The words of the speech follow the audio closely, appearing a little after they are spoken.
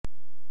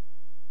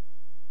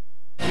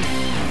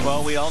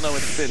Well, we all know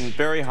it's been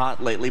very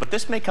hot lately, but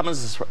this may come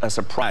as a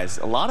surprise.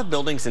 A lot of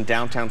buildings in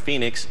downtown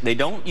Phoenix, they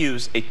don't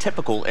use a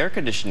typical air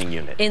conditioning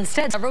unit.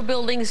 Instead, several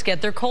buildings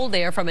get their cold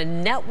air from a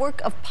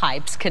network of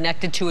pipes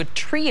connected to a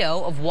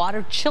trio of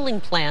water chilling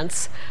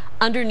plants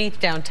underneath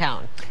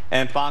downtown.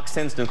 And Fox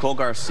 10's Nicole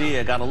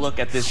Garcia got a look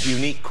at this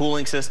unique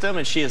cooling system,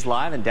 and she is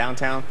live in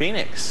downtown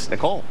Phoenix.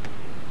 Nicole.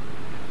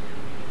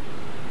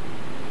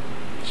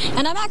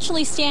 And I'm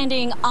actually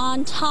standing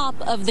on top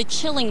of the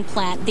chilling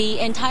plant. The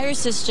entire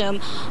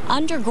system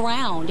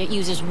underground. It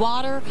uses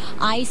water,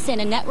 ice, and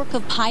a network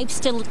of pipes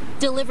to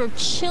deliver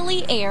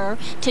chilly air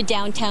to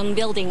downtown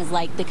buildings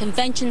like the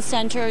Convention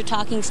Center,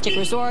 Talking Stick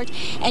Resort,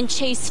 and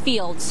Chase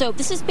Field. So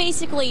this is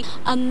basically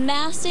a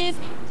massive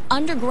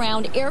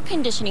underground air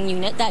conditioning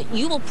unit that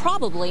you will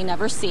probably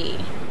never see.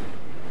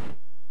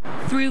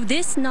 Through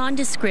this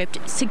nondescript,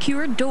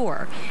 secured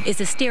door is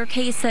a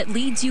staircase that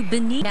leads you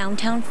beneath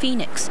downtown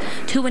Phoenix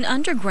to an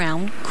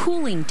underground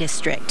cooling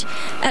district.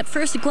 At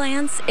first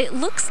glance, it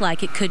looks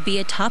like it could be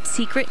a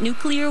top-secret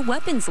nuclear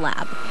weapons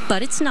lab,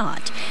 but it's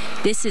not.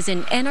 This is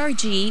an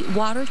NRG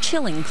water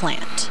chilling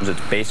plant.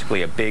 It's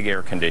basically a big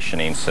air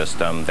conditioning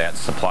system that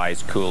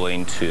supplies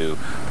cooling to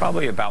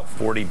probably about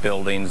 40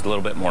 buildings, a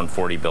little bit more than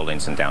 40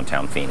 buildings in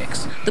downtown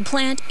Phoenix. The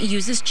plant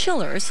uses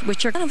chillers,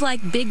 which are kind of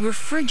like big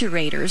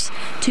refrigerators,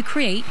 to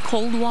create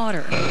cold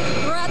water.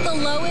 We're at the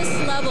lowest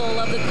level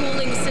of the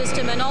cooling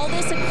system, and all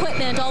this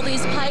equipment, all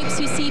these pipes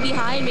you see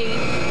behind me,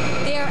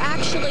 they are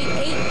actually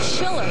 8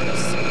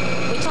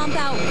 chillers. We pump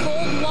out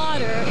cold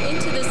water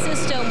into the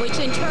system, which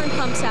in turn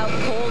pumps out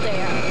cold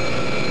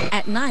air.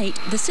 At night,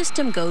 the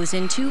system goes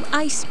into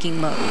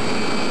ice-king mode.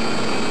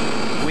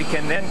 We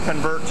can then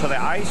convert to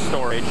the ice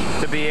storage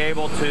to be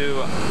able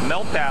to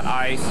melt that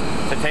ice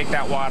to take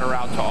that water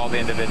out to all the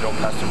individual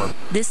customers.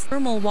 This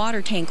thermal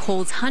water tank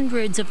holds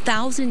hundreds of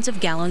thousands of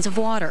gallons of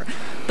water,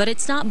 but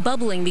it's not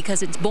bubbling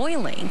because it's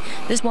boiling.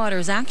 This water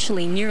is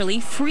actually nearly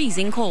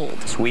freezing cold.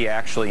 So we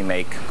actually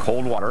make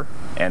cold water,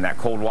 and that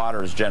cold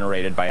water is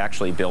generated by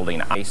actually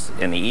building ice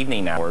in the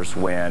evening hours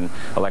when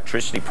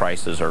electricity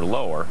prices are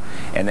lower,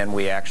 and then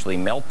we actually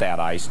melt that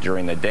ice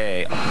during the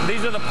day.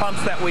 These are the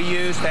pumps that we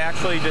use to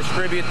actually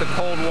distribute the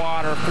cold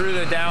water through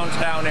the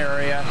downtown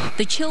area.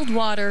 The chilled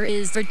water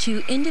is delivered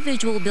to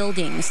individual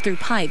buildings through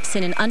pipes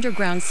in an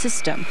underground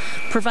system,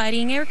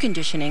 providing air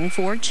conditioning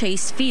for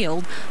Chase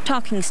Field,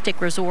 Talking Stick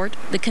Resort,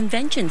 the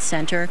Convention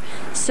Center,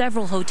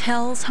 several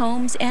hotels,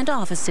 homes, and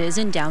offices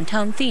in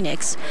downtown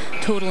Phoenix,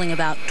 totaling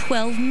about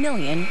 12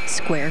 million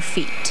square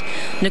feet.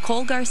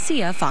 Nicole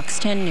Garcia, Fox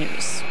 10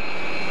 News.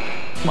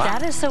 Wow.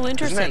 That is so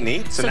interesting. Isn't that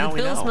neat? So now the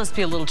bills must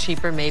be a little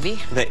cheaper, maybe?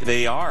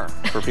 They are.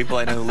 For people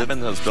I know who live in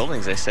those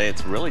buildings, they say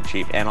it's really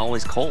cheap and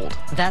always cold.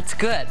 That's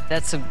good.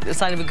 That's a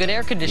sign of a good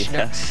air conditioner.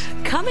 Yes.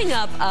 Coming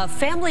up, a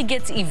family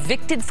gets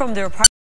evicted from their apartment.